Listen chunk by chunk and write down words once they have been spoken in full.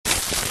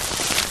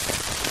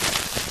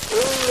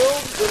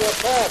to the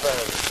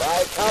Tavern by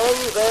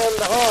Collins and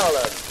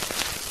Harlan.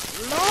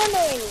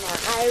 Morning,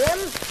 Hiram.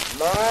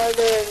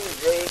 Morning,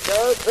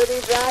 Zico.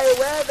 Pretty dry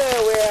weather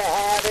we're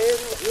having.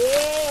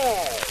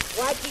 Yeah.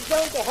 What you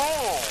going to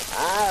have?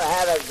 I'll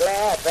have a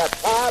glass of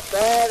pop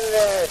and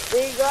a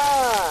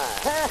cigar.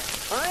 Huh?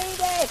 I ain't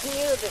asking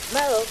you to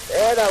smoke.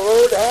 Then I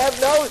won't have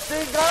no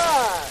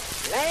cigar.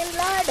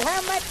 Landlord,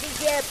 how much is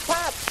your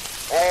pop?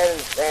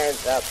 10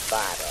 cents a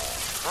bottle.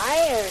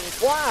 Iron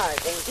twas,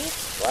 ain't it?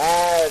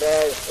 Well,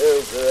 there's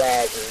 2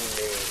 glasses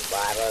in these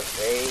bottles,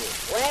 see?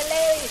 Well,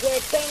 there's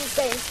your 10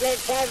 cents.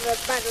 Let's have a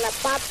bottle of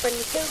pop and 2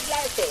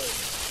 glasses.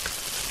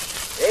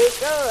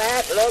 Zico,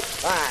 that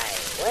looks fine.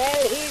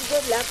 Well, here's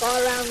good luck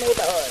all around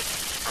neighborhood.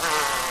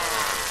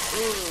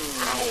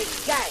 My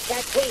gosh,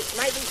 that tastes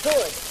mighty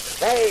good.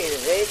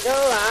 Say, Zico,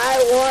 I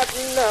want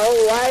to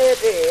know why it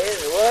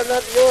is one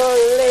of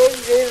your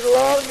legs is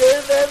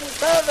longer than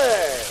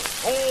t'other.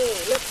 Hey,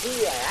 look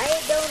here. I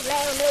don't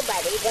allow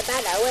nobody to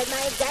bother with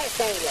my gas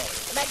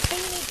anglers. But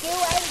seeing it you,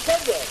 I'll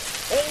tell you.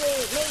 They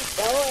was made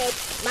so at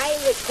my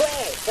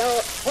request.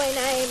 So when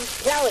I'm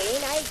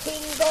plowing, I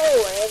can go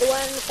with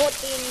 1 foot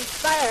in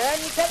fire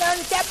and sit on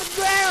top of the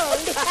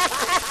ground.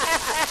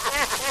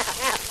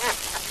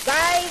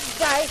 By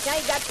gosh,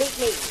 I got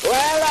picnic.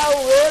 Well, I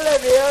will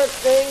if you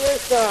sing a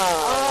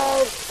song.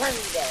 Oh,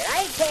 thunder.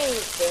 I can't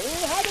sing.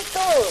 Had it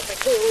cold for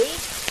 2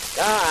 weeks.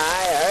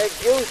 I heard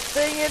you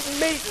sing at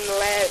meeting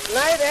last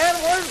night and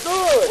was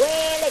good.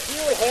 Well, if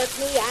you'll help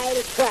me, I'll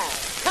try.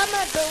 Come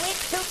on, Rube,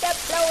 toot the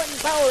flowing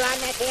bowl on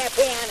that there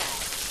piano.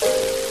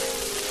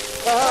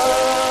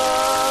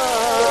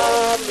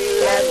 Come,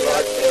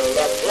 landlord, fill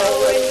the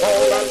flowing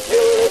bowl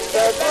until it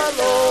says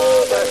I'm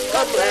over.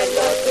 Come,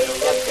 landlord, fill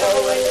the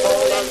flowing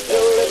bowl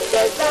until it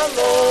says I'm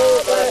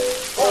over.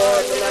 For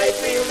tonight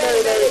we'll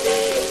merry, merry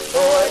be.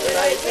 For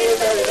tonight we'll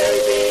merry,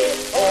 merry be.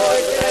 For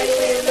tonight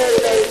we'll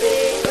merry, merry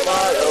be.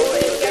 Tomorrow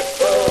we'll get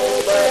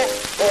sober.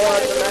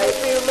 For tonight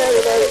we'll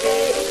merry, merry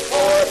be.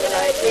 For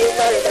tonight we'll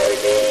merry, merry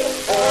be.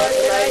 For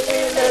tonight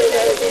we'll merry,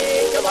 merry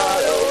be.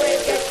 Tomorrow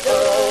we'll get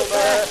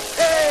sober.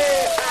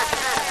 Hey!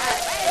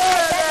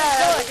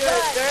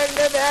 Turn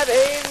to that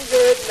ain't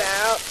good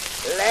now.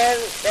 Land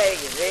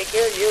sakes,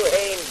 Ezekiel, you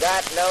ain't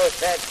got no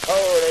such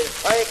cold as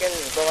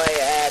Perkins' boy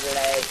had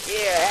last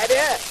year, had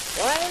ya?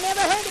 Well, I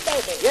never heard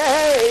about it. You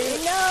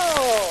ain't? No.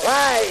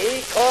 Why,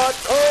 he caught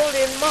cold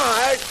in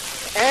March,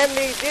 and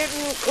he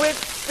didn't quit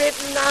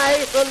spitting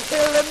ice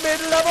until the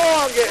middle of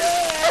August.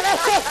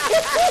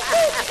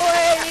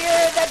 Well,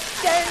 you're the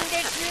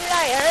darndest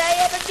liar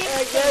I ever did.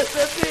 I guess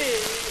it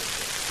is.